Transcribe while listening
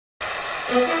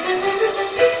The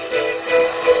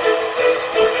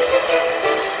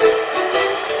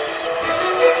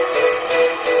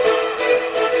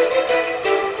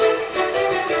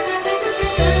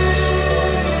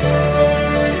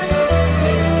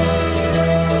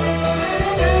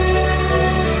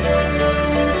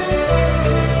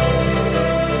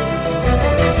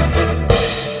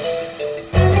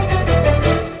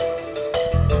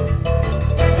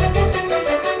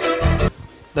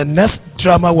next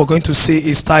drama we're going to see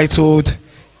is titled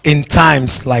In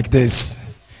Times Like This.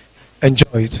 Enjoy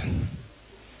it.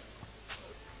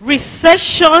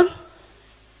 Recession,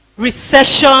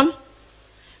 recession,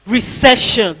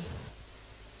 recession.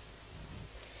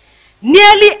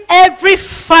 Nearly every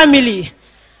family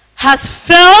has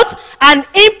felt an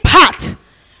impact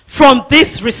from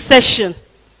this recession.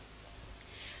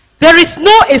 There is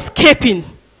no escaping.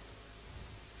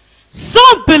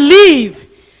 Some believe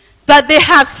that they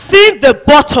have seen the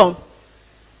bottom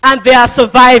and they are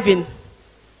surviving.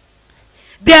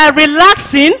 They are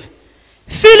relaxing,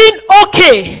 feeling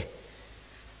okay,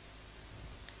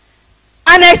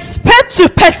 and expect to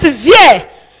persevere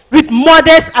with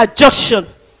modest adjustment.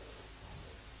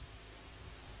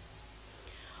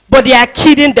 But they are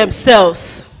kidding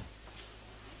themselves.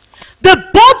 The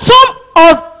bottom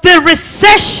of the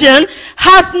recession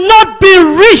has not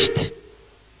been reached.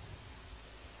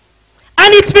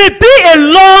 And it may be a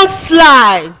long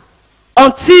slide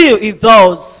until it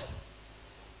does.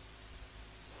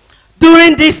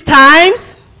 During these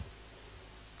times,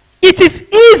 it is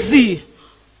easy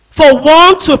for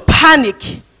one to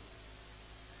panic.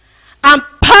 And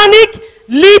panic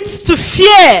leads to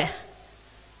fear.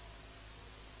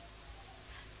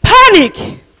 Panic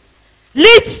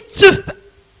leads to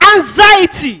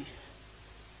anxiety.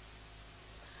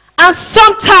 And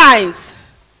sometimes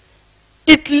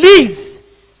it leads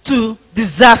to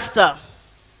disaster.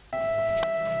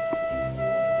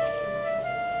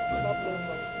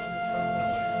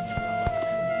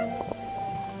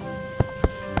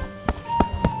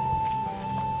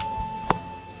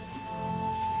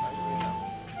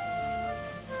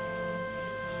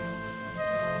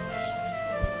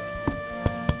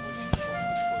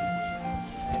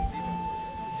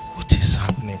 What is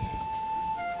happening?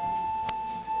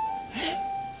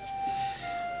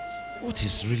 What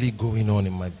is really going on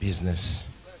in my business?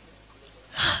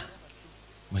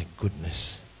 My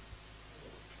goodness.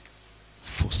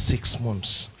 For 6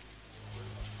 months,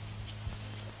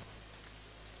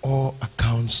 all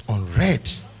accounts on red.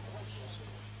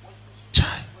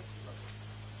 Child.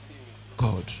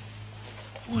 God,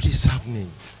 what is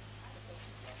happening?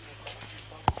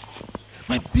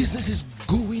 My business is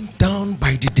going down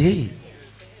by the day.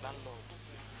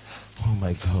 Oh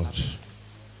my God.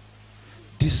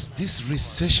 This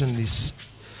recession is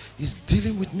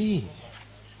dealing with me.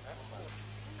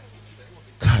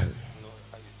 God.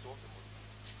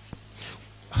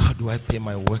 How do I pay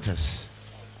my workers?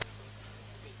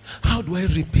 How do I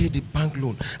repay the bank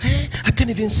loan? I can't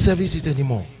even service it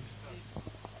anymore.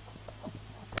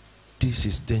 This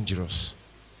is dangerous.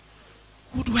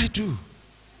 What do I do?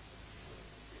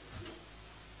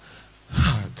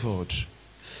 Ah, God.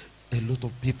 A lot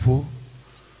of people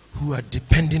who are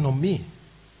depending on me.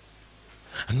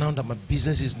 And now that my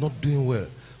business is not doing well,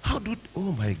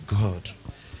 oh my God,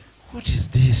 what is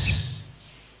this?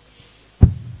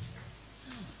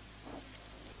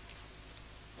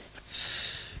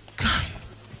 God,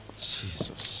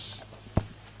 Jesus.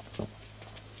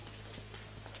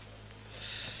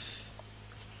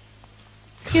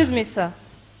 Excuse me, sir.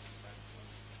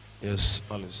 Yes,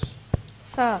 Alice.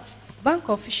 Sir, bank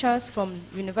officials from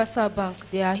Universal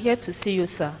Bank, they are here to see you,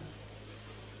 sir.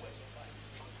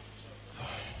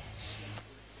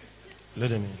 Let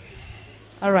them in.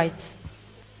 All right.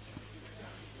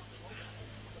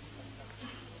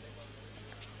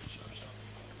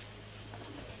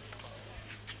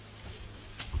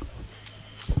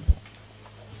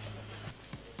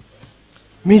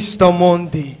 Mr.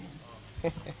 Monday.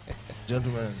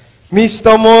 Gentlemen.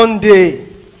 Mr. Monday.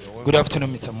 Good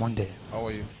afternoon, Mr. Monday. How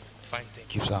are you? Fine,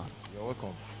 thank you, sir. You're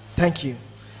welcome. Thank you.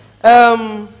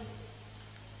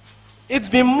 It's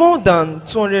been more than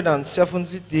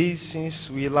 270 days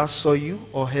since we last saw you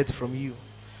or heard from you.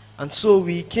 And so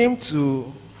we came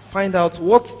to find out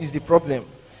what is the problem.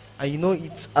 And you know,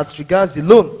 it's as regards the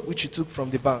loan which you took from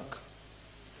the bank.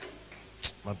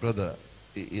 My brother,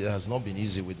 it has not been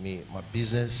easy with me. My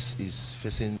business is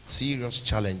facing serious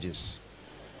challenges.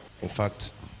 In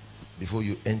fact, before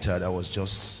you entered, I was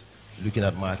just looking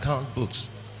at my account books.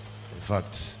 In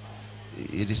fact,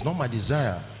 it is not my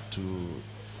desire to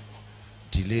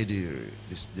delay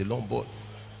the loan, but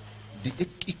the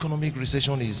economic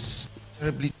recession is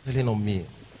terribly telling on me.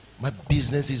 My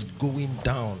business is going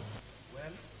down.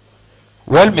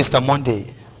 Well, Mr.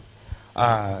 Monday,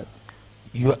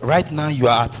 right now you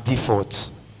are at default,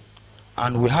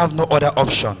 and we have no other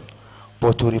option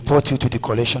but to report you to the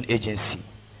collection agency,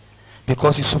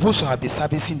 because you're supposed to have been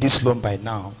servicing this loan by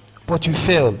now, but you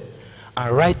failed,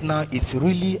 and right now it's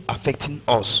really affecting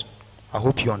us. I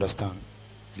hope you understand.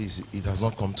 Please, it has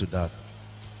not come to that.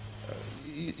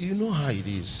 You know how it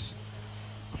is.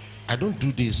 I don't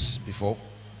do this before.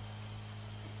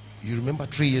 You remember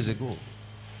 3 years ago,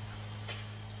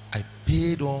 I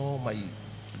paid all my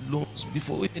loans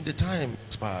before even the time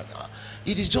expired.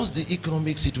 It is just the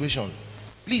economic situation.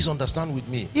 Please understand with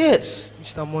me. Yes,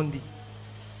 Mr. Monday.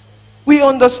 We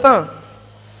understand.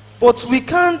 But we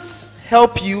can't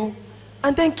help you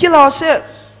and then kill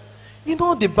ourselves. You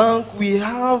know, the bank, we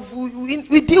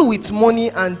deal with money,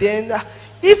 and then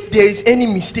if there is any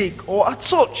mistake or at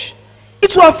such,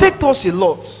 it will affect us a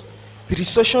lot. The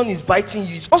recession is biting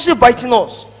you, it's also biting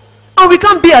us. And we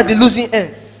can't be at the losing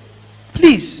end.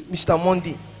 Please, Mr.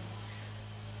 Monday,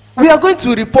 we are going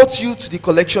to report you to the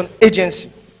collection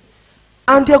agency.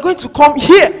 And they are going to come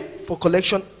here for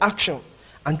collection action.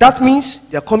 And that means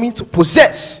they are coming to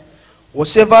possess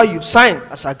whatever you signed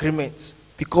as agreement,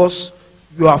 because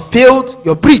you have failed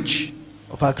your breach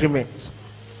of agreement.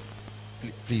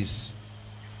 Please,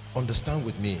 understand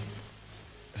with me.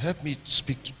 Help me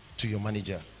speak to your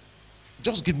manager.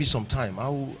 Just give me some time. I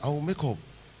will make up.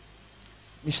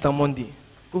 Mr. Monday,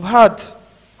 we've heard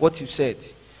what you said.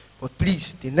 But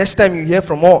please, the next time you hear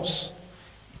from us,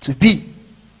 it will be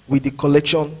with the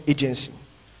collection agency.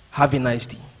 Have a nice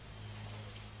day.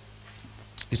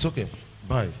 It's okay.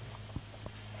 Bye.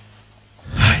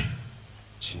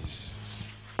 Jesus.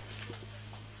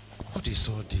 What is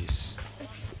all this?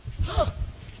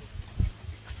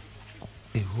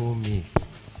 A whole me.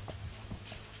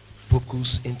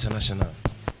 Focus International.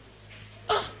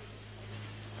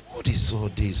 What is all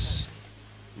this?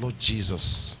 Lord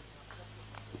Jesus,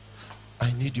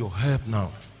 I need your help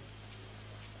now.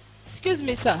 Excuse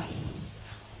me, sir.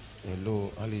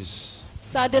 Hello, Alice.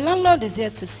 Sir, the landlord is here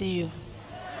to see you.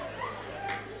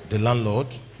 The landlord?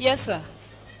 Yes, sir.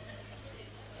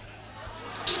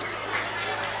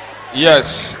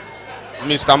 Yes,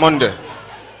 Mr. Monday.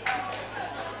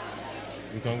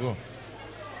 You can go.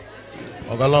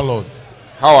 Oga landlord.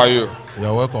 How are you?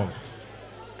 You're welcome.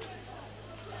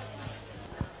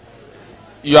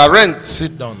 Your rent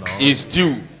Sit down now. is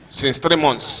due since 3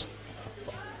 months.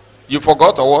 You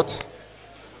forgot or what?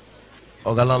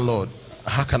 Oga landlord,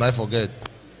 how can I forget?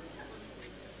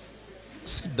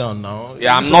 Sit down now.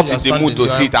 Yeah, I'm You not in said the you are mood to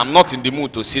standing. sit. I'm not in the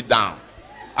mood to sit down.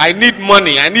 I need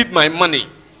money. I need my money.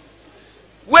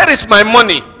 Where is my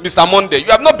money, Mr. Monday?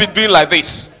 You have not been doing like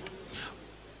this.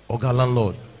 Oga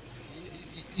landlord,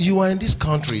 you are in this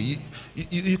country.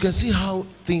 You can see how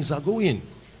things are going.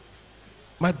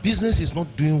 My business is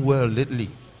not doing well lately.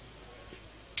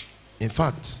 In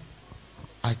fact,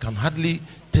 I can hardly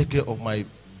take care of my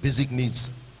basic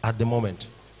needs at the moment.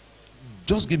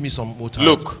 Just give me some more time.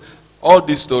 Look, all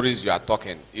these stories you are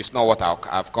talking is not what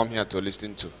I've come here to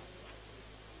listen to.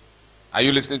 Are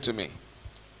you listening to me?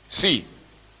 See,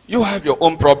 you have your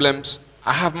own problems.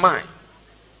 I have mine.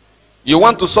 You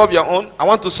want to solve your own, I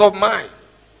want to solve mine.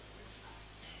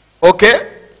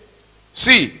 Okay?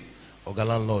 See, Oga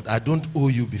landlord, I don't owe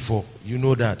you before. You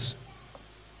know that.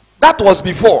 that was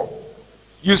before.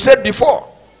 You said before.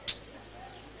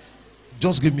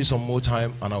 Just give me some more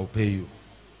time and I'll pay you.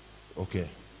 Okay.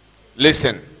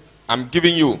 Listen, I'm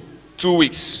giving you 2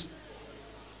 weeks.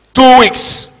 2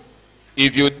 weeks.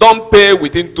 If you don't pay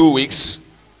within 2 weeks,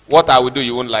 what I will do,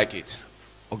 you won't like it.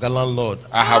 Oga landlord,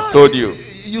 I have told you.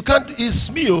 You can't,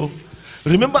 it's me. Oh.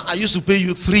 Remember, I used to pay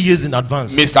you 3 years in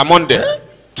advance. Mr. Monday,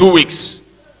 2 weeks.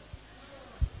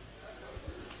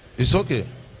 It's okay.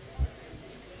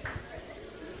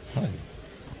 Hi.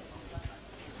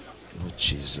 Lord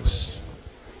Jesus.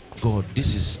 God,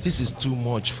 this is too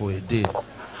much for a day.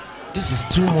 This is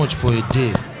too much for a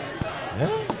day.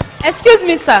 Excuse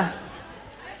me, sir.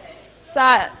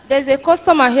 Sir, there's a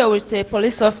customer here with a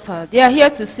police officer. They are here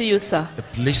to see you, sir. A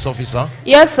police officer?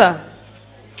 Yes, sir.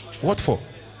 What for?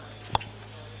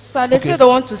 Sir, they say they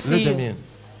want to see Let them you. in.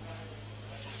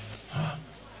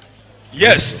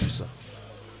 Yes. Officer.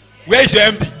 Where is your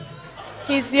MD?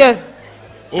 He's here.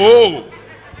 Oh.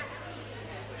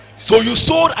 So you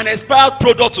sold an expired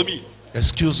product to me.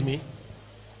 Excuse me.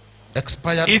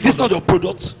 Expired Is this not product your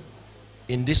product?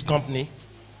 in this company?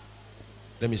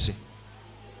 Let me see.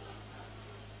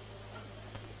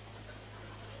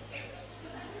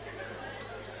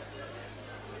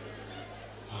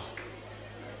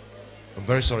 I'm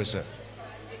very sorry, sir.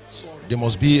 There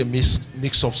must be a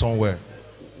mix-up somewhere.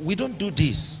 We don't do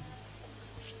this.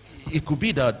 It could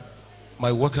be that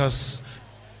my workers,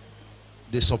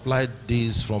 they supplied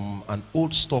this from an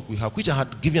old stock we have, which I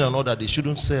had given an order they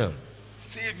shouldn't sell.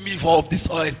 Save me for this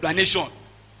explanation.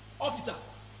 Officer,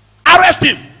 arrest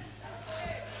him.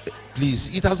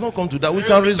 Please, it has not come to that. We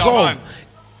can resolve.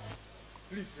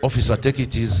 Officer, take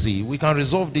it easy. We can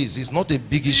resolve this. It's not a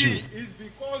big issue. It's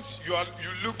because you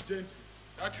look gentle.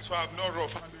 That is why I'm not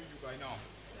rough handling you by now.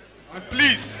 And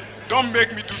please, don't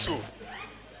make me do so.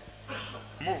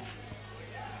 Move.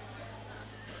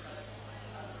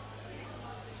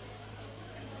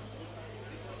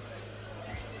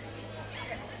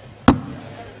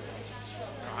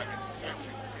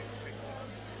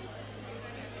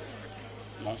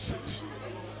 Nonsense.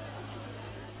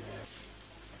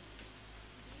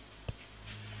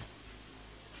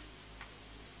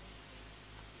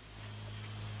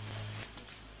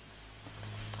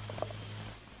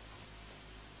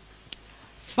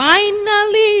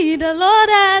 Finally, the Lord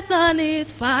has done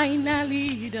it.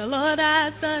 Finally, the Lord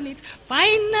has done it.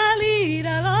 Finally,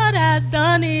 the Lord has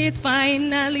done it.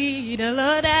 Finally, the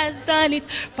Lord has done it.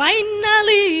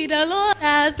 Finally, the Lord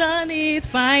has done it.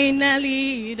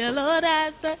 Finally, the Lord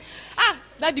has done.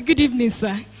 Daddy, good evening,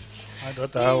 sir. My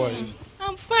daughter, how are you?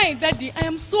 I'm fine, Daddy. I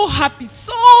am so happy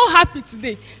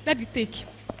today. Daddy, take.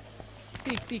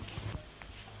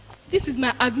 This is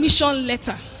my admission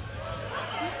letter.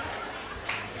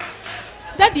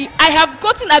 Daddy, I have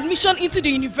gotten admission into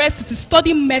the university to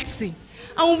study medicine,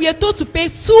 and we are told to pay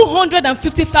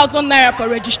 250,000 naira for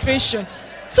registration.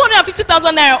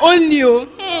 250,000 naira only. Oh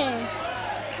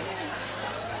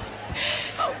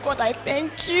God, I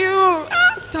thank you.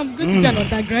 So I'm going to be an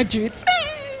undergraduate.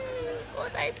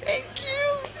 God, I thank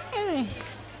you.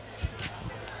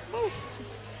 Oh,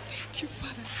 thank you,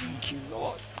 Father. Thank you,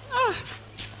 Lord.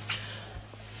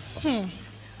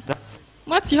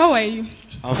 Matthew, how are you?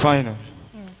 I'm fine.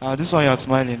 This one you are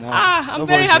smiling. I'm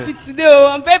very happy today.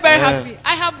 I'm very happy.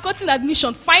 I have gotten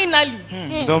admission finally.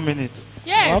 Don't mean it.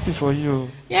 Yes. I'm happy for you.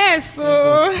 Yes.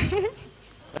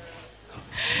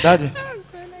 Daddy.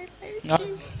 Thank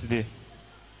you. Today.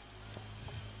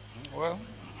 Well,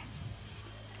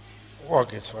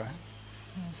 work is fine.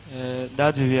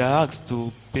 Daddy, we are asked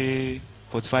to pay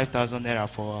 45,000 naira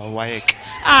for our WAEC.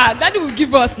 Daddy will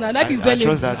give us now. That is Daddy.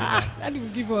 Daddy will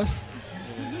give us.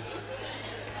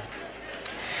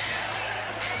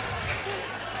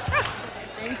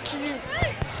 Thank you.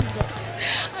 Jesus.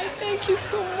 I thank you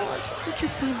so much. Thank you,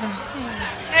 Father.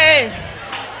 Hey,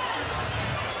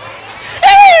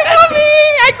 Mommy!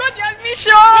 I got the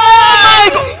admission! Oh my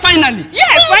God! Finally!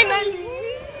 Yes, finally!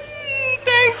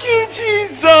 Thank you,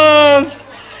 Jesus!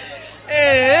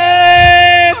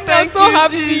 Hey, I'm so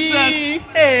happy. Jesus.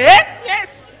 Hey, yes!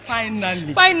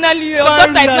 Finally! Finally, your daughter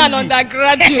is now an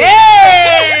undergraduate.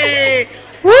 Hey!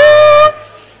 Woo!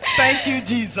 Thank you,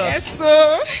 Jesus. Yes,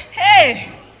 so. Hey!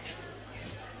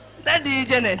 Daddy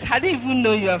Janet, I didn't even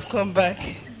know you have come back.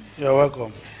 You're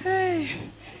welcome. Hey.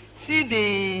 See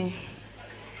the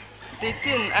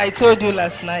thing I told you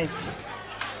last night.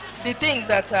 The things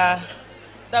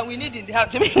that we need in the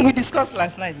house. We discussed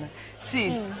last night.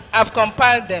 See, I've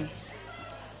compiled them.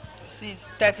 See,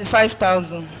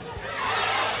 35,000.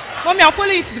 Mommy, I'll follow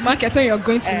you to the market when you're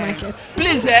going to the market.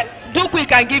 Please, do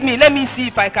quick and give me. Let me see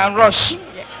if I can rush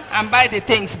and buy the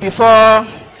things before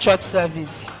church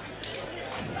service.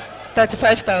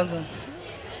 35,000.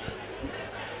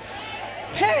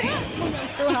 Hey, I'm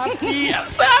so happy. I'm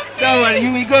so happy. Don't worry,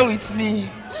 you will go with me.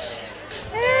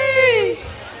 Hey.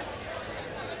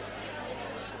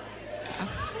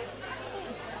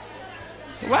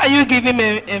 Why are you giving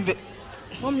me?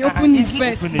 Mommy, open it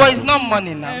first. But it's not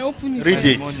money now. I open it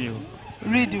Read first. it.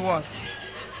 Read what?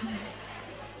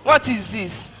 What is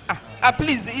this?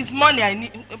 Please, it's money I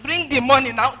need. Bring the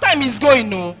money now. Time is going,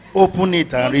 no. Open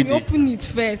it and Mommy, read it. open it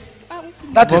first.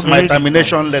 That is my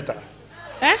termination letter.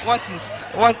 Eh? What is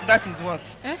what? That is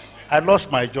what? Eh? I lost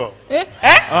my job. Eh?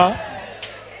 Eh?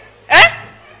 Eh?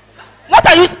 What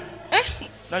are you? Eh?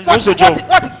 What is?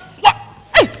 What?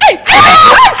 Hey! Hey!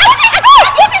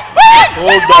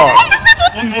 Hold on.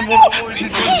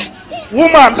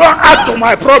 Woman, don't add to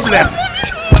my problem.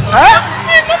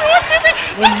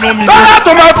 Don't add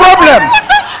to my problem.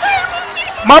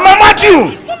 Mama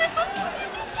Matthew,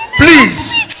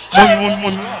 please.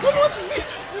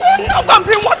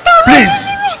 Please,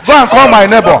 go and call my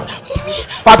neighbor,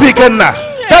 Papi Kenna.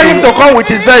 Tell him to come with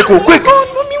his vehicle. Quick,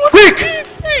 quick.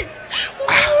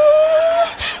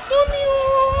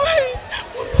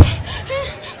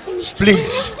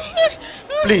 Please,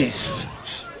 please,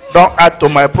 don't add to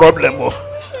my problem. Oh.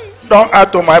 Don't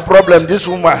add to my problem, this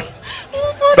woman.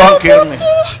 Don't kill me.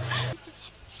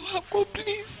 God,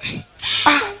 please.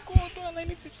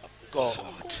 God.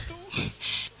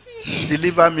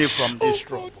 Deliver me from this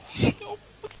trouble.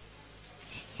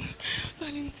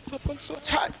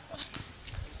 Child.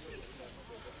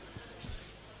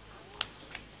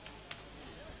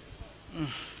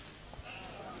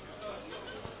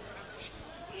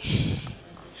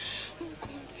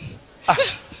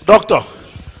 Doctor,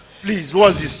 please,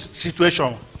 what's this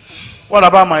situation? What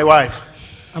about my wife?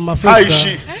 I'm afraid, how is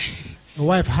sir, she? My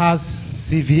wife has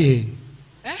CVA.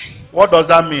 What does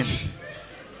that mean?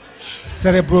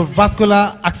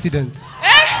 Cerebrovascular accident.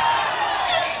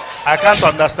 I can't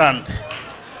understand.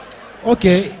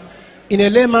 Okay, in a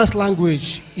layman's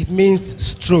language, it means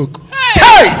stroke.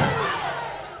 Hey!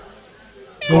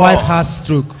 The wife has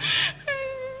stroke.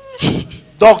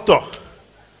 Doctor,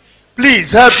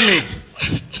 please help me.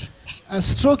 A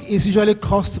stroke is usually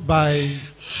caused by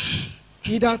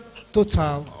either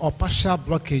total or partial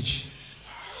blockage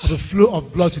of the flow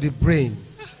of blood to the brain.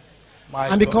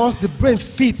 And because the brain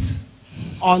feeds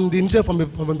on the nutrient from the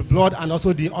blood and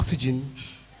also the oxygen,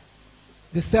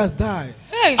 the cells die.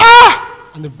 Hey.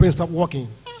 And the brain stops working.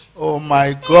 Oh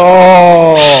my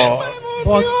God.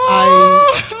 But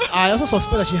I also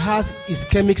suspect that she has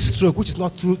ischemic stroke, which is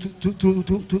not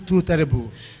too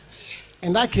terrible.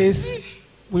 In that case,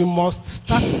 we must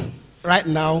start right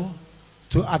now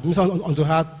to admission onto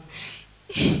her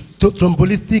to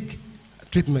thrombolytic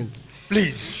treatment.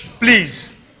 Please,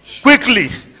 please, quickly,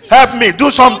 help me,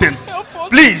 do something,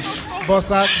 please. But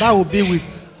sir, that will be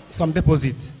with some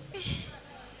deposit.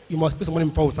 You must pay some money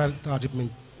before we start our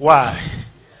treatment. Why?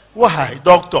 Why,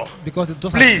 doctor? Because it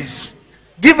just please,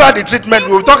 give her the treatment.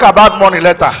 We'll talk about money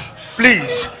later.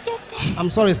 Please. I'm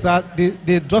sorry, sir.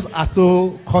 The drugs are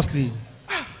so costly.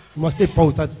 You must pay before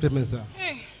we start treatment, sir.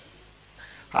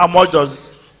 How much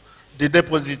does the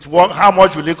deposit work? How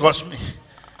much will it cost me?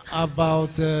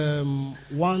 About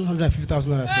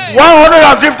 150,000 naira, sir.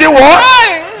 150 what?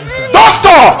 Yes, sir.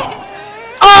 Doctor!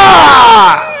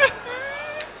 Ah!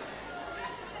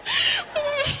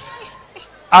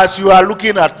 As you are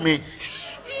looking at me,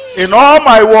 in all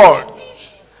my world,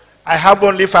 I have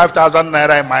only 5,000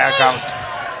 naira in my account.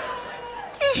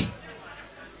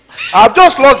 I've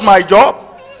just lost my job.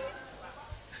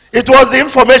 It was the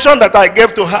information that I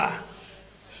gave to her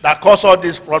that caused all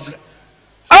this problem.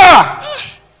 Ah!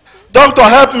 Doctor,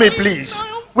 help me, please.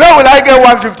 Where will I get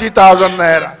 150,000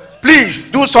 naira? Please,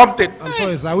 do something. I'm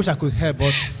sorry, sir. I wish I could help,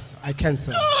 but I can't,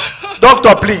 sir.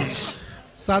 Doctor, please.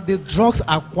 Sir, the drugs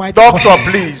are quite Doctor,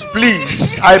 costly. please,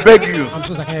 please. I beg you. I'm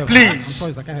sorry, I can't help. Please.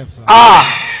 I'm sorry, I can't help, sir. Ah!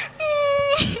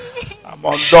 I'm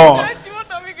undone.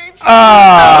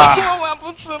 Ah!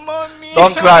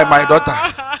 Don't cry, my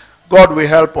daughter. God will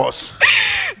help us.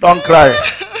 Don't cry.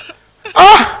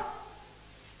 Ah!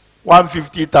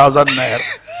 150,000 naira.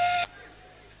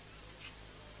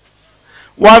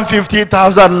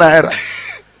 150,000 naira.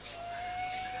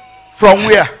 From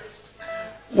where?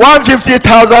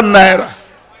 150,000 naira.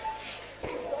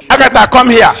 Agatha, come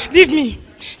here. Leave me.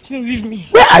 Leave me.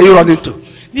 Where are you running to?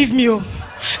 Leave me, oh.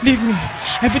 Leave me.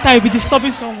 Every time you'll be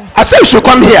disturbing someone. I said you should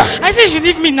come here. I said you should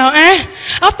leave me now, eh?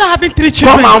 After having 3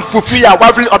 children. Come and fulfill your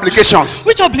wifely obligations.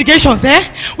 Which obligations, eh?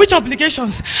 Which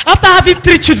obligations? After having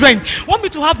 3 children, want me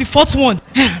to have the 4th one?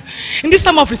 In this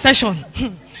time of recession,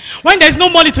 when there's no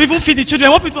money to even feed the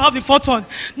children, want me to have the 4th one?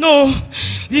 No.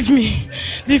 Leave me.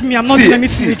 Leave me. I'm not doing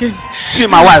anything again. See,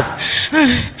 my wife.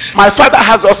 My father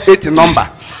has us 8 in number.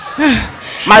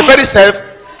 My very self,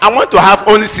 I want to have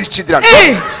only 6 children.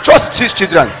 Hey. Just 6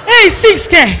 children. Hey, 6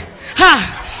 care.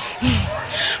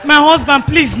 Ha. My husband,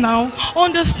 please now,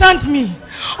 understand me.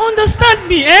 Understand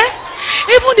me, eh?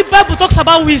 Even the Bible talks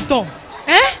about wisdom.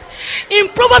 Eh? In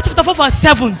Proverbs chapter 4 verse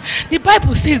 7, the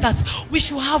Bible says that we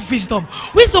should have wisdom.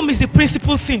 Wisdom is the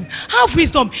principal thing. Have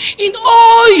wisdom in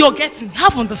all you're getting.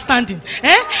 Have understanding.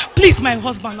 Eh? Please, my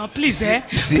husband, now, please, eh?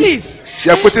 See, please.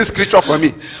 You're putting scripture for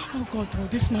me. Oh God, oh,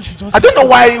 this man should just. I don't know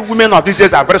why women of these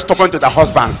days are very stubborn to their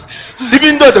husbands,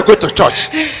 even though they go to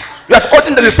church. You have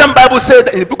quoted that the same Bible said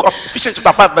in the book of Ephesians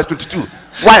chapter 5 verse 22,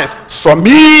 wife,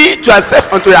 submit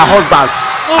yourself unto your husbands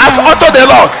as unto the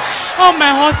Lord. Oh,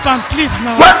 my husband, please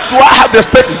now. What do I have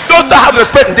respect? Don't I have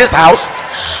respect in this house?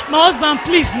 My husband,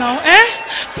 please now, eh?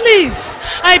 Please,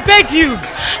 I beg you.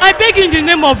 I beg you in the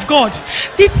name of God.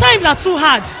 The times are too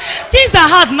hard. Things are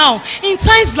hard now. In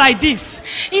times like this,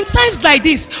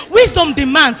 wisdom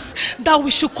demands that we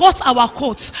should cut our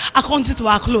coats according to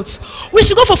our clothes. We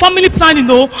should go for family planning,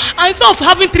 no? And instead of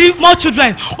having 3 more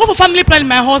children, go for family planning,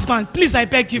 my husband. Please, I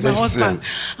beg you, my husband.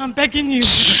 I'm begging you.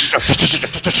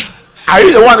 Are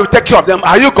you the one who take care of them?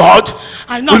 Are you God?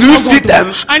 I know will I'm you not feed God,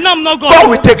 them? I know I'm not God. God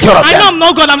will take care of them. I know I'm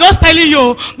not God. I'm just telling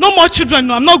you. No more children.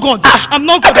 No, I'm not God. I'm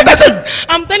not God.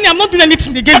 I'm telling you, I'm not doing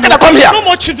anything again. Agatha, come here. No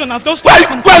more children. I've just Where you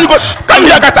go? Come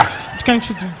here, Agatha. What can't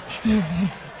you do?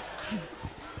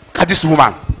 Look at this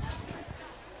woman.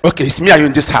 Okay, it's me and you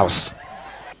in this house.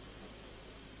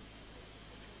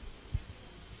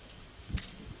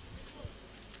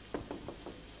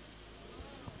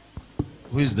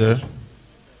 Who is there?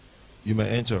 You may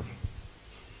enter.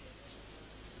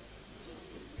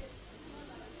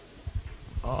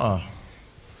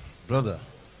 Brother.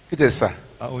 Good day, sir.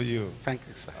 How are you? Thank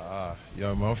you, sir.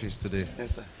 You're in my office today.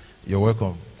 Yes, sir. You're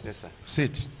welcome. Yes, sir.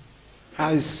 Sit.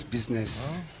 How is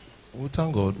business? Well,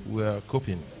 thank God we are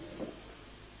coping.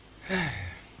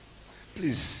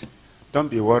 Please, don't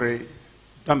be worried.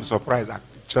 Don't be surprised. I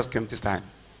just came this time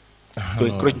to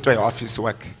encourage you to your office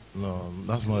work. No,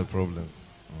 that's not a problem.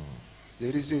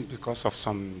 The reason is because of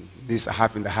some needs I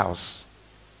have in the house.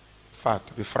 In fact,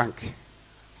 to be frank,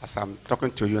 as I'm talking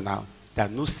to you now,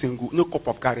 there's no cup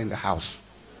of curry in the house.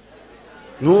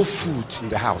 No food in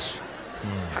the house.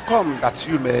 I come that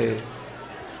you may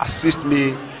assist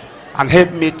me and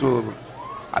help me to,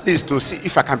 at least to see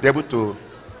if I can be able to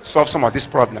solve some of these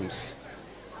problems.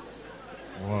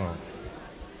 Wow.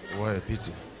 What a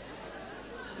pity.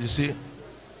 You see,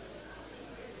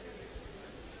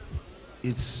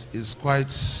 it's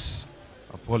quite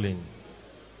appalling.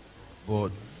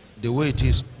 But the way it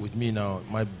is with me now,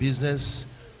 my business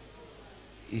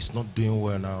is not doing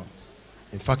well now.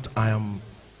 In fact, I am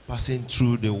passing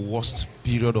through the worst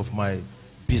period of my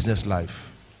business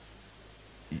life.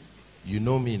 You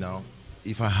know me now.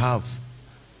 If I have,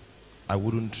 I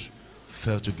wouldn't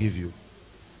fail to give you.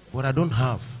 But I don't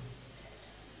have.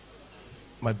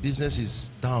 My business is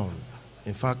down.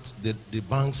 In fact, the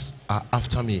banks are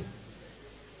after me.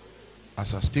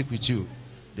 As I speak with you,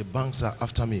 the banks are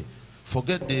after me.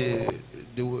 Forget the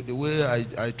way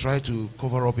I try to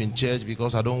cover up in church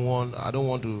because I don't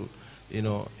want to, you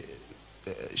know,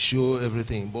 show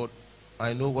everything. But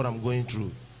I know what I'm going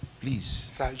through. Please.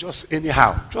 Sir, just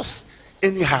anyhow,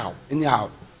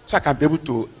 so I can be able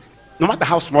to, no matter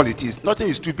how small it is, nothing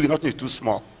is too big, nothing is too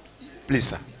small. Please,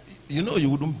 sir. You know you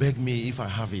wouldn't beg me if I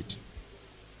have it.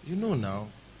 You know now,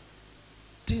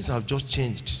 things have just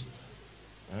changed.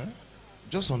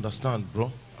 Just understand,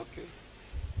 bro. Okay.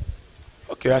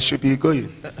 Okay, I should be going.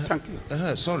 Thank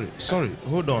you. Sorry,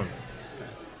 hold on.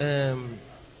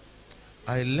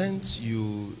 I learned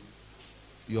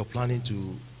you're planning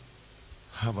to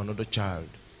have another child.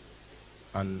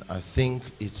 And I think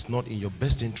it's not in your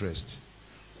best interest,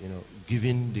 you know,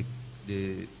 given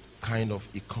the kind of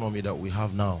economy that we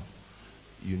have now.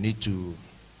 You need to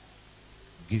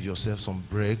give yourself some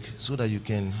break so that you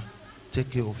can take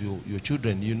care of your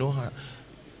children. You know how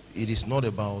it is not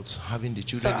about having the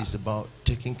children, Sir, it's about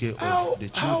taking care of the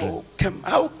children.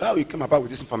 How you came about with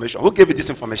this information? Who gave you this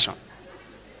information?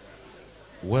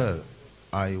 Well,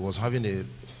 I was having a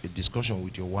discussion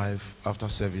with your wife after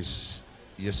service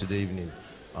yesterday evening,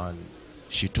 and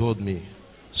she told me.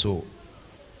 So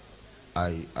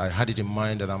I had it in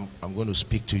mind that I'm going to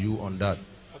speak to you on that.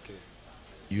 Okay.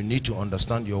 You need to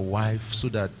understand your wife so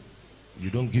that you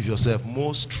don't give yourself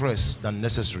more stress than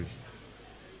necessary.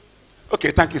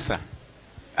 Okay, thank you, sir.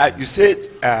 You said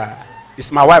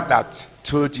it's my wife that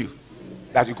told you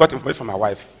that you got information from my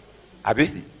wife. Abi?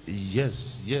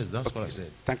 Yes, that's what I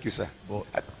said. Thank you, sir. But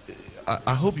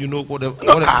I hope you know whatever.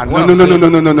 No,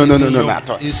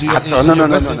 It's in your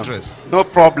best interest. No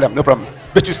problem.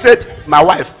 But you said my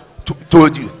wife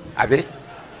told you, Abi?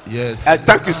 Yes.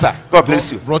 Thank you, sir. God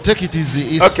bless you. Bro, take it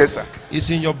easy. Okay, sir. It's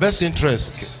in your best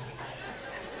interest.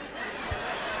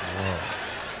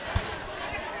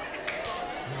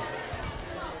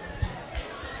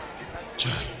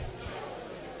 Okay.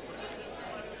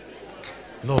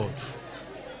 Lord,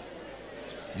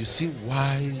 you see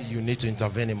why you need to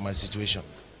intervene in my situation.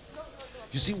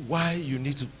 You see why you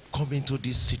need to come into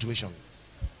this situation.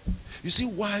 You see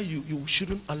why you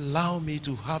shouldn't allow me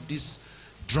to have this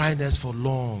dryness for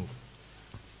long.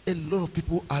 A lot of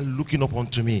people are looking up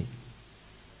onto me.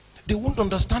 They won't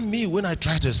understand me when I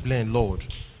try to explain, Lord,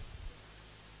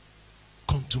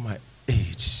 come to my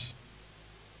aid.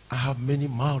 I have many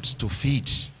mouths to feed.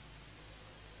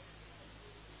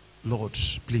 Lord,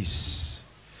 please,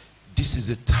 this is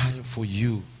a time for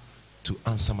you to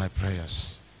answer my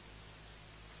prayers.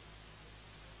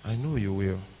 I know you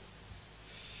will.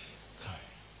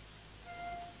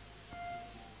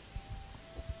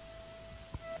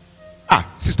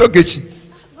 Sister Gechi.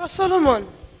 Bro Solomon.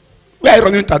 Where are you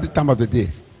running to at this time of the day?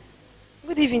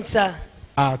 Good evening, sir.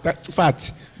 In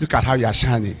fact, look at how you are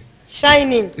shining.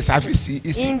 shining.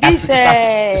 It's in this.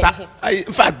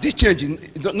 In fact, this change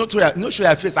not show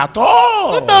your face at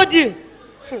all. Who told you?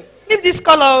 Leave this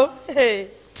color. Hey,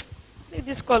 leave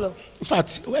this color. In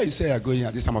fact, where you say you're going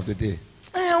at this time of the day?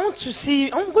 I want to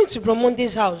see. I'm going to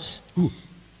Bromonde's house. Who?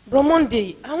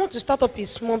 Bromonde. I want to start up a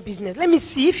small business. Let me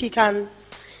see if he can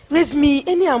raise me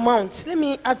any amount. Let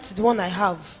me add to the one I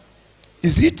have.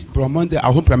 Is it Bromonde,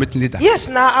 our home permitting leader? Yes,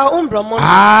 now our own Bromonde.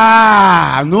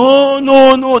 Ah,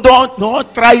 no,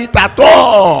 don't try it at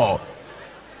all.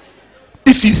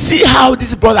 If you see how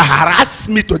this brother harassed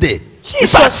me today, Jesus. In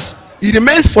fact, it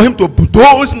remains for him to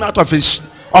bulldoze me out of his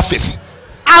office.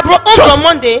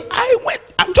 Bromonde.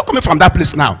 I'm just coming from that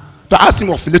place now to ask him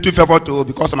of a little favor to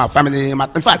because of my family.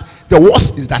 In fact, the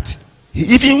worst is that he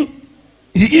even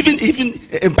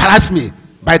embarrassed me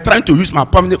by trying to use my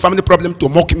family problem to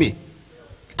mock me.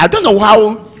 I don't know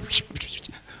how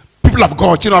people of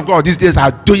God, children of God these days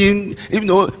are doing,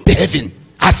 behaving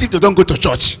as if they don't go to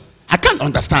church. I can't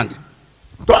understand.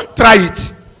 Don't try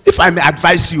it. If I may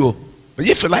advise you, but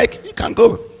if you like, you can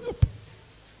go.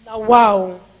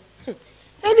 Wow.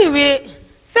 Anyway,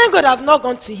 thank God I've not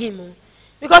gone to him,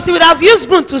 because he would have used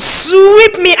spoon to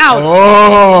sweep me out.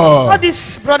 Oh. What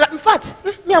this brother? In fact,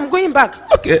 me, I'm going back.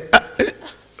 Okay.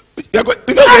 You're going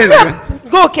again.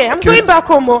 Go, okay. I'm going back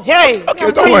home. Oh. Hey.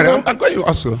 Okay, don't worry. I'm going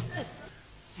also.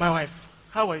 My wife,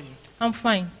 how are you? I'm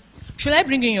fine. Should I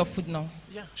bring in your food now?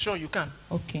 Yeah, sure, you can.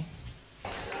 Okay.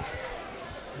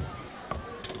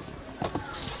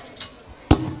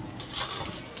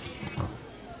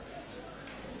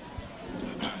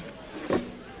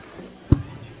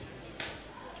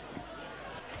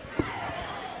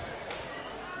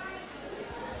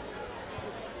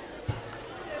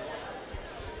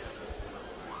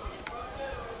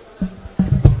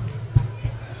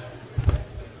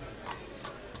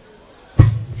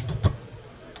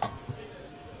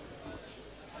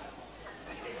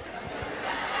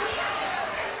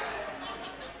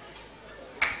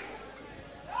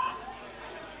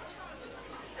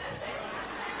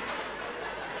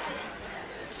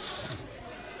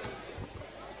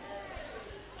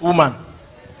 Woman,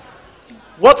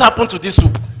 what happened to this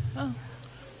soup? Oh.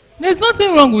 There's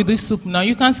nothing wrong with this soup now.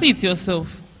 You can see it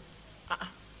yourself.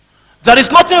 There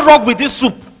is nothing wrong with this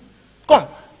soup. Come.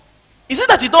 Is it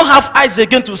that you don't have eyes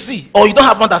again to see, or you don't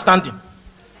have understanding?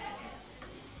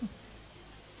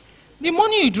 The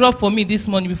money you dropped for me this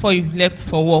morning before you left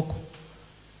for work,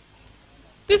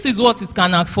 this is what it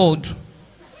can afford.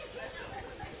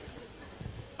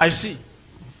 I see.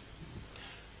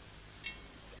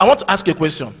 I want to ask you a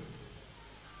question.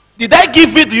 Did I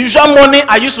give you the usual money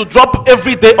I used to drop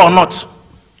every day or not?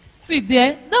 See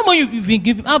there, that money you've been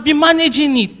giving, I've been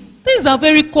managing it. Things are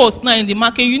very cost now in the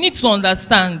market. You need to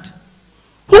understand.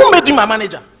 Who made you my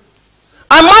manager?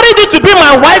 I married you to be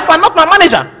my wife and not my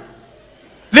manager.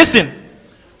 Listen,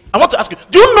 I want to ask you,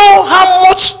 do you know how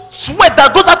much sweat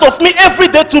that goes out of me every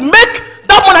day to make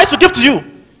that money I used to give to you?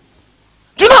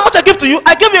 Do you know how much I give to you?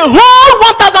 I gave you a whole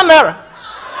 1,000 naira.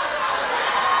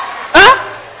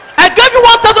 I gave you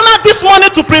 1,000 naira this morning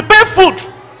to prepare food.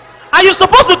 And you're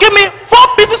supposed to give me 4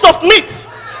 pieces of meat.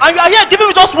 And you are here giving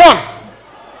me just 1.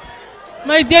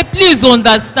 My dear, please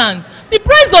understand. The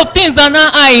price of things are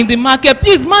now high in the market.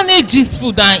 Please manage this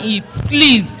food and eat.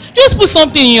 Please. Just put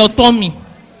something in your tummy.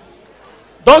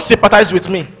 Don't sympathize with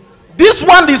me. This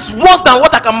one is worse than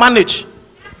what I can manage.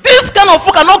 This kind of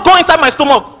food cannot go inside my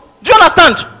stomach. Do you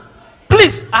understand?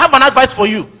 Please, I have an advice for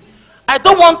you. I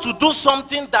don't want to do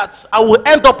something that I will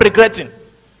end up regretting.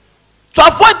 To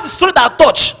avoid the story that I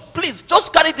touch, please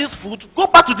just carry this food, go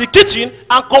back to the kitchen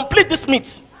and complete this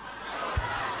meat.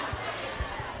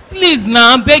 Please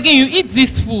now, I'm begging you, eat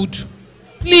this food.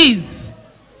 Please.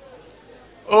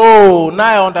 Oh,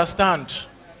 now I understand.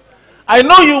 I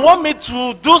know you want me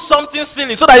to do something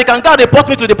silly so that you can go and report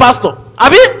me to the pastor.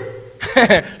 Abi?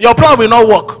 Your plan will not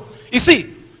work. You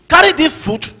see, carry this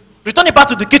food, return it back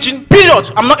to the kitchen,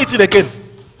 period. I'm not eating again.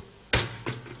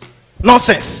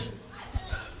 Nonsense.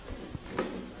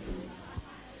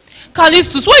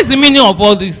 Callistus, what is the meaning of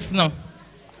all this now?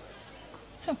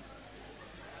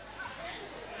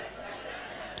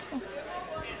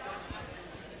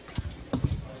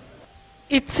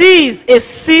 It is a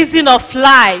season of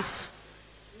life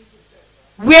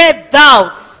where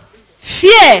doubt,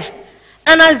 fear,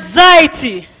 and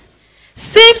anxiety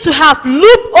seems to have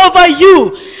looped over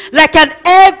you like an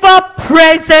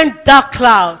ever-present dark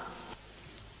cloud.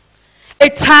 A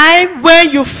time when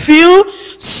you feel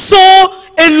so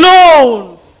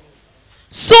alone,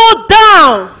 so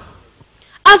down,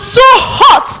 and so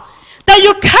hot that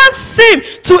you can't seem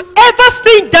to ever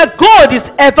think that God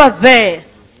is ever there.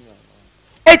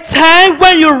 A time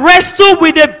when you wrestle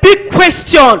with a big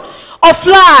question of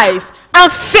life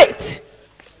and faith.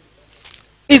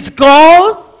 Is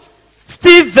God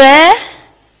still there?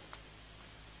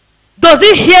 Does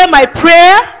he hear my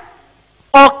prayer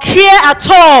or care at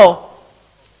all?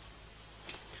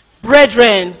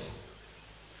 Brethren,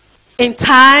 in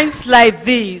times like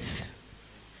these,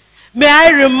 may I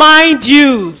remind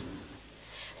you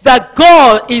that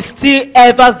God is still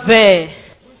ever there.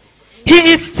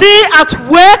 He is still at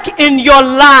work in your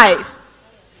life,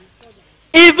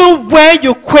 even when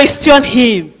you question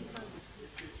him.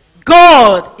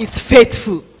 God is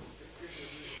faithful.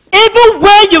 Even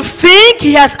when you think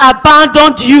he has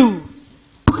abandoned you,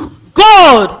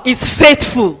 God is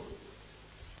faithful.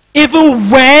 Even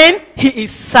when he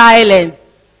is silent,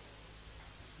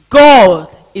 God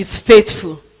is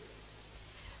faithful.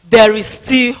 There is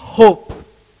still hope.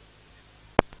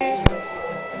 This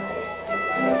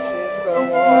is the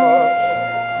one.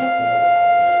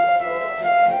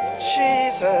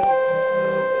 Jesus,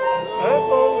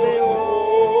 I'm only one.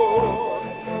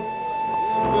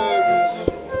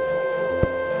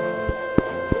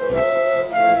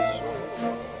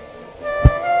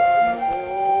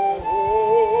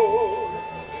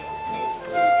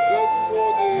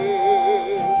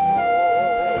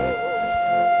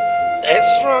 This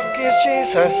rock is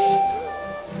Jesus.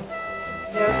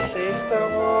 Yes, he's the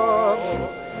one.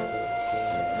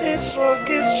 This rock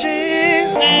is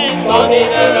Jesus.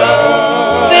 Turning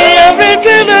around. See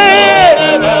everything,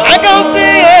 I can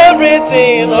see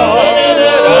everything, Lord.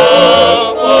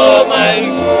 Oh my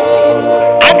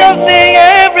God. I can see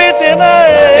everything,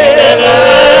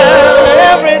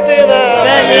 everything,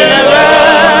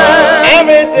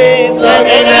 everything,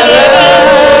 turning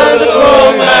around.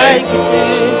 Oh my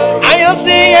God. I can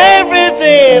see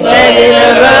everything, turning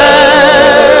around.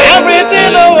 Everything,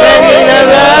 turning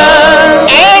around.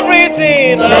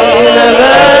 Everything, turning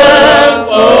around.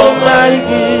 Oh my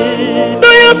God. Do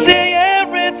you see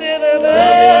everything, turning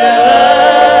around?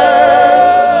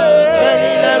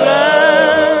 Turning around.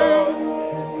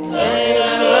 Turning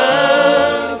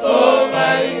around. Oh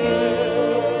my God.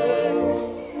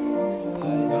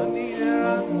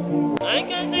 I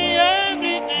can see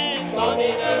everything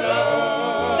turning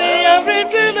around. See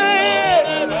everything,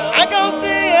 I can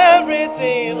see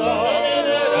everything, Lord.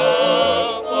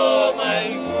 Oh my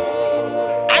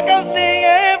God. I can see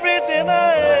everything,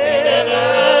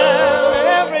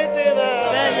 everything,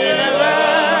 turning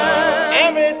around.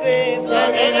 Everything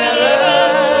turning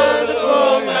around.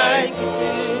 Oh my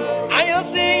God. I can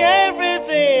see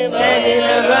everything turning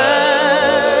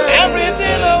around.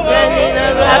 Everything turning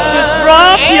around. As you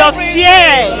drop your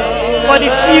fears for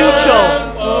the future,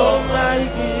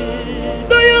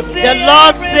 the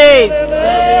Lord says,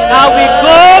 I will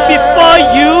go before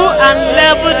you and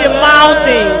level the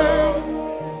mountains.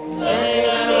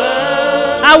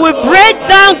 I will break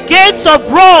down gates of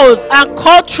bronze and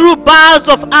cut through bars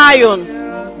of iron.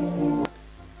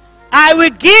 I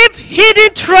will give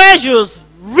hidden treasures,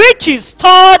 riches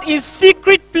stored in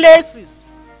secret places,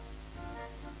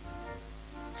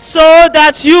 so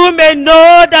that you may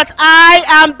know that I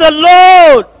am the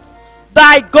Lord,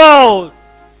 thy God,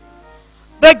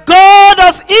 the God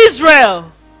of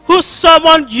Israel, who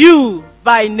summoned you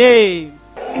by name.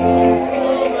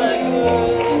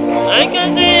 I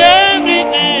can see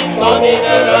everything turning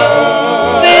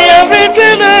around. See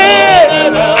everything,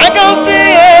 I can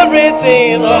see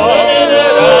everything, Lord.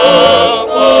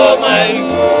 Oh my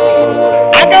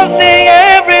God. I can see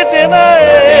everything,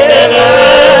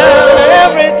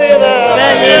 everything,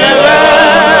 turning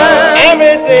around.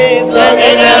 Everything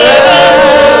turning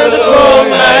around. Oh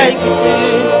my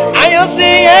God. I can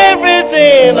see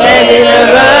everything turning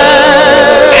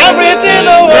around. Everything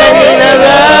turning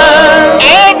around.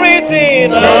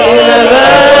 Everything turning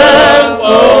around.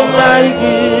 Oh my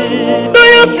God. Do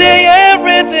you see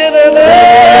everything turning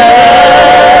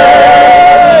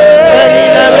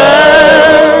around?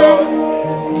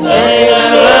 Turning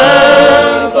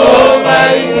around. Oh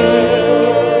my God.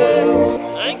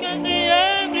 I can see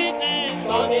everything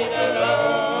turning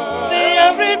around. See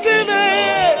everything,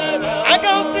 I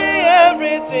can see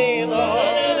everything,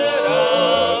 Lord.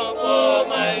 Oh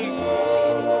my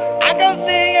God. I can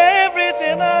see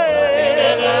everything,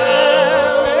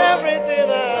 everything,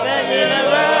 turning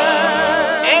around.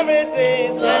 Everything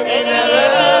turning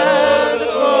around.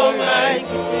 Oh my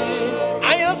God. I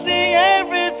can see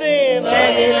everything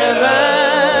turning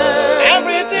around.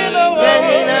 Everything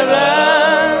turning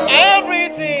around.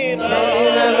 Everything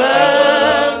turning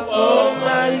around. Oh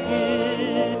my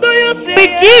God. Do you see? We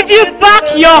give you back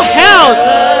your health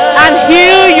and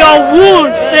heal your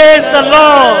wounds, says the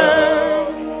Lord.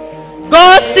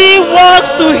 God still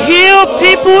works to heal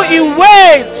people in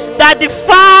ways that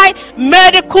defy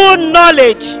medical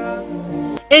knowledge.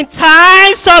 In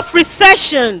times of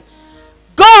recession,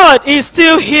 God is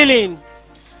still healing.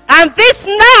 And this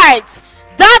night,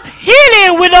 that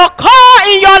healing will occur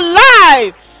in your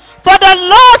life. For the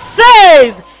Lord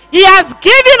says He has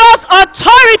given us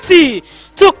authority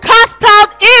to cast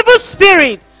out evil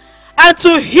spirits and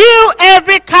to heal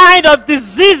every kind of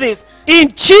diseases in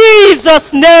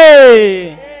Jesus'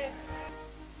 name.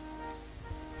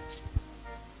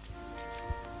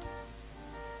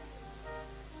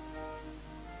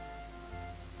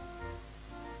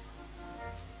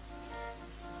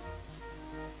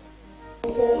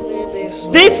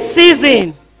 This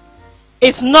season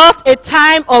is not a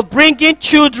time of bringing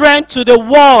children to the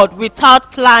world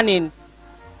without planning.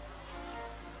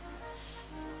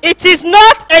 It is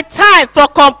not a time for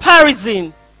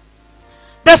comparison.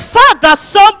 The fact that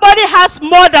somebody has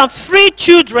more than 3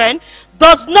 children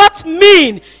does not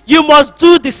mean you must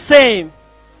do the same.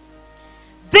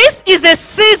 This is a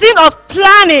season of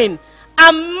planning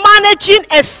and managing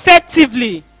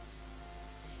effectively.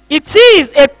 It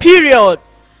is a period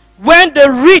when the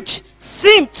rich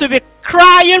seem to be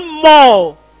crying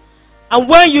more, and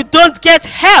when you don't get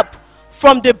help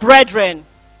from the brethren.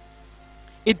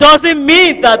 It doesn't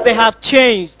mean that they have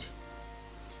changed.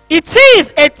 It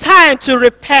is a time to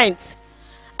repent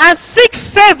and seek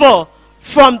favor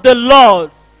from the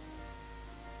Lord.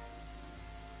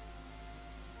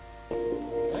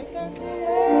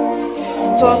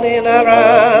 Turning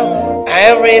around,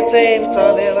 everything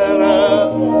turning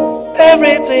around,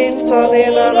 everything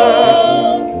turning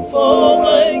around for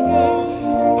my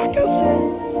good. I can see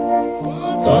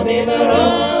turning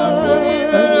around, turning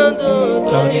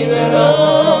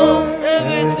around,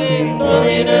 everything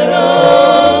turning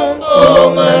around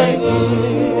for my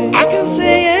good. I can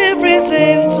see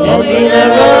everything turning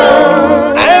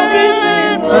around,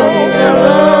 everything turning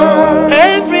around,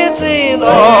 everything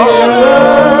all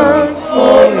around.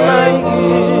 For my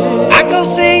good. I can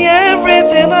see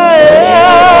everything I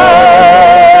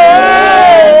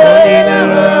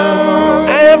am,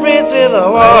 everything I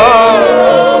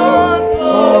want.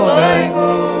 For my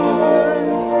good.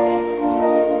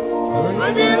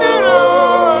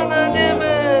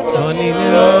 Turning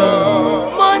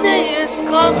around, money is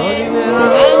coming. I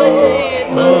will see it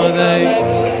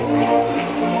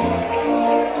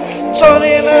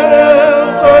turning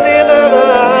around, turning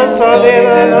around, turning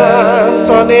around,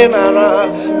 turning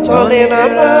around, turning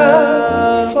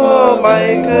around for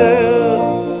my good.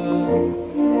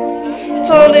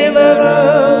 Turning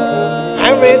around,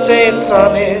 everything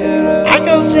turning. I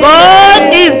can see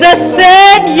God is the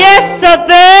same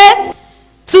yesterday,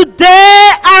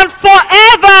 today, and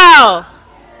forever.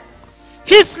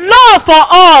 His love for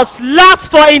us lasts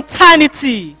for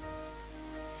eternity.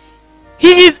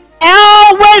 He is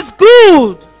always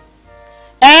good.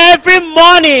 Every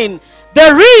morning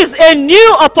there is a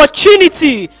new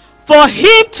opportunity for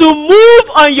Him to move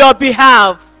on your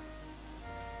behalf.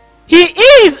 He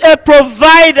is a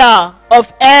provider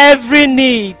of every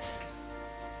need.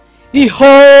 He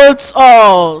holds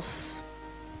us.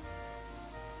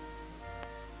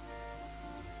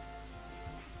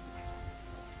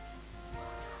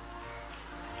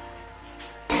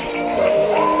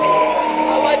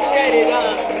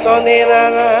 Turning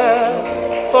around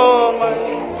for my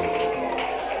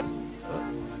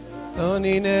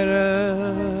turning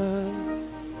around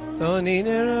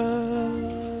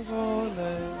for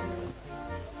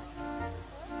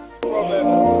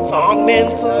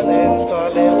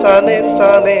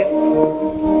turning.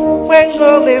 When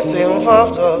God is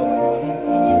involved,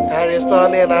 there is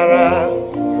turning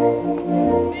around.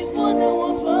 Before there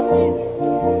was one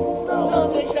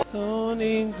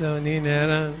minute, turning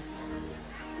around.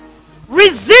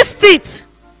 Resist it.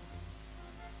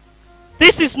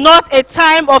 This is not a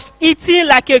time of eating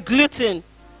like a glutton.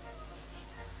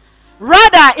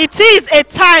 Rather, it is a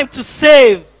time to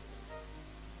save.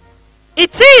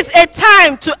 It is a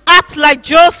time to act like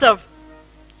Joseph.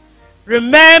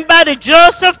 Remember the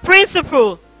Joseph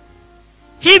principle.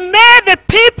 He made the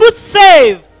people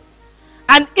save,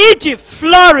 and Egypt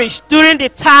flourished during the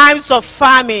times of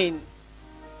famine.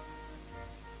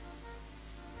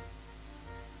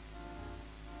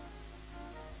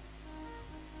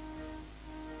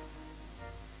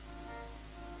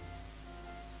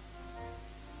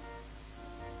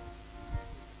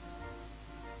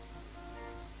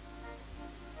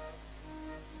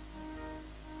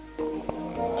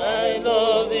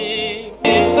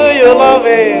 Do you love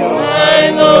Him? I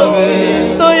love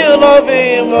Him. Do you love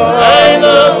Him? I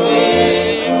love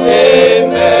Him.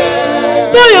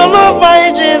 Amen. Do you love my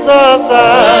Jesus?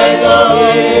 I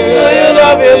love him. Do you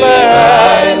love him?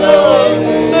 I love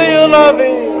him. Do you love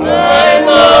him? I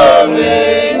love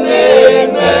him.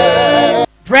 Amen.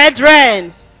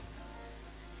 Brethren,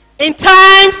 in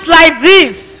times like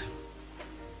this,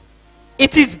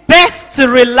 it is best to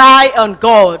rely on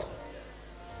God.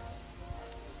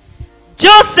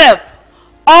 Joseph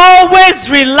always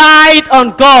relied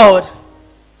on God.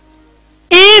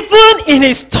 Even in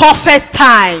his toughest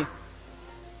time,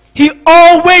 he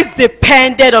always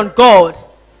depended on God.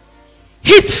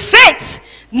 His faith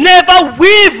never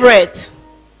wavered.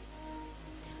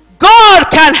 God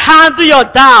can handle your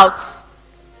doubts.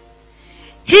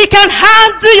 He can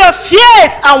handle your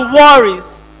fears and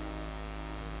worries.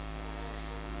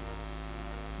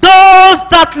 Those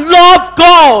that love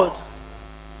God,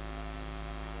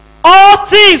 all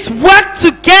things work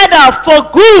together for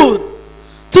good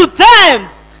to them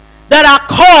that are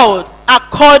called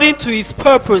according to his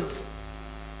purpose.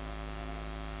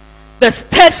 The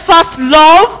steadfast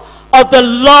love of the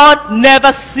Lord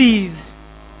never ceases.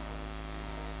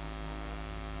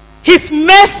 His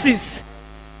mercies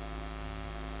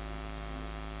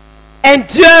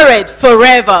endureth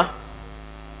forever.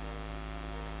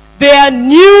 They are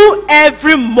new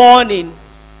every morning.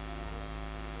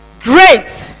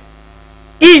 Great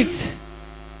is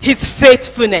his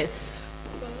faithfulness.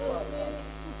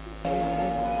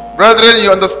 Brethren,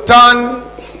 you understand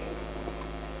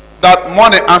that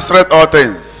money answereth all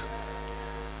things.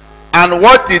 And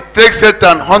what it takes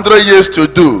Satan 100 years to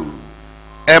do,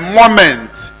 a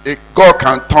moment, God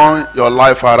can turn your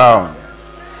life around.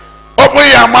 Open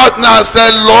your mouth now and say,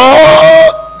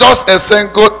 Lord, just a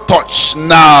single touch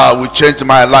now will change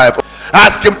my life.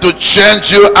 Ask him to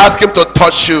change you. Ask him to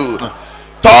touch you.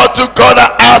 Talk to God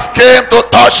and ask him to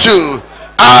touch you.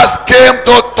 Ask him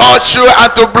to touch you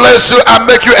and to bless you and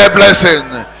make you a blessing.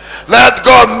 Let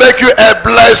God make you a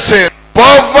blessing.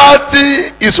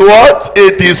 Poverty is what?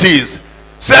 A disease.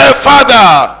 Say,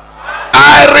 Father,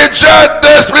 I reject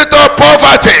the spirit of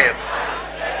poverty.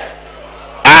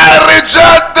 I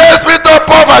reject the spirit of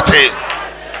poverty.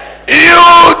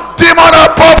 You demon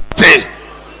of poverty,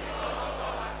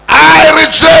 I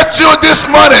reject you this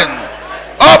morning.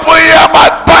 Open your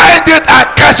mouth, bind it and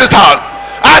cast it out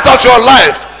of your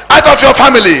life, out of your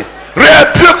family.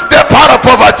 Rebuke the power of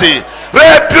poverty.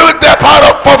 Rebuke the power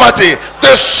of poverty.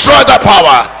 Destroy the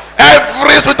power.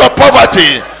 Every spirit of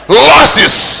poverty,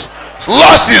 losses,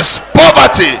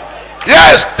 poverty.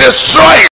 Yes, destroy it.